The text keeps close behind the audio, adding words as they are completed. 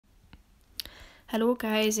Hello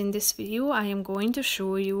guys, in this video I am going to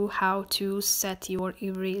show you how to set your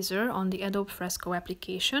eraser on the Adobe Fresco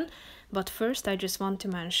application. But first I just want to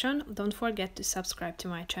mention, don't forget to subscribe to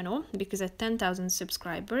my channel, because at 10,000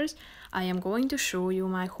 subscribers I am going to show you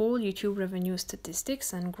my whole YouTube revenue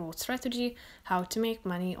statistics and growth strategy, how to make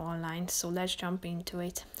money online. So let's jump into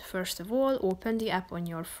it. First of all, open the app on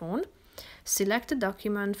your phone, select a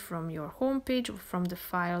document from your home page or from the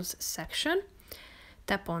files section.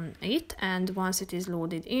 Tap on it, and once it is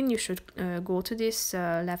loaded in, you should go to this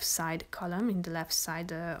left side column in the left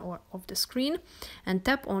side of the screen and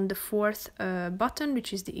tap on the fourth button,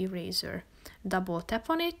 which is the eraser. Double tap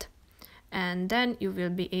on it, and then you will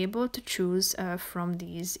be able to choose from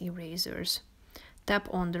these erasers. Tap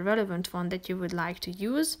on the relevant one that you would like to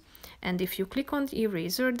use, and if you click on the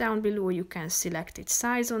eraser down below, you can select its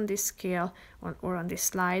size on this scale or on this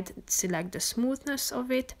slide, select the smoothness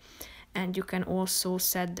of it, and you can also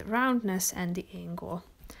set the roundness and the angle.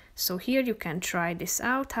 So here you can try this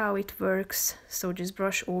out, how it works. So just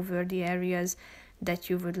brush over the areas that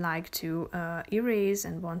you would like to erase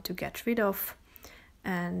and want to get rid of.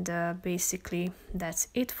 And basically that's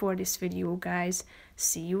it for this video, guys.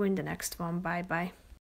 See you in the next one. Bye bye.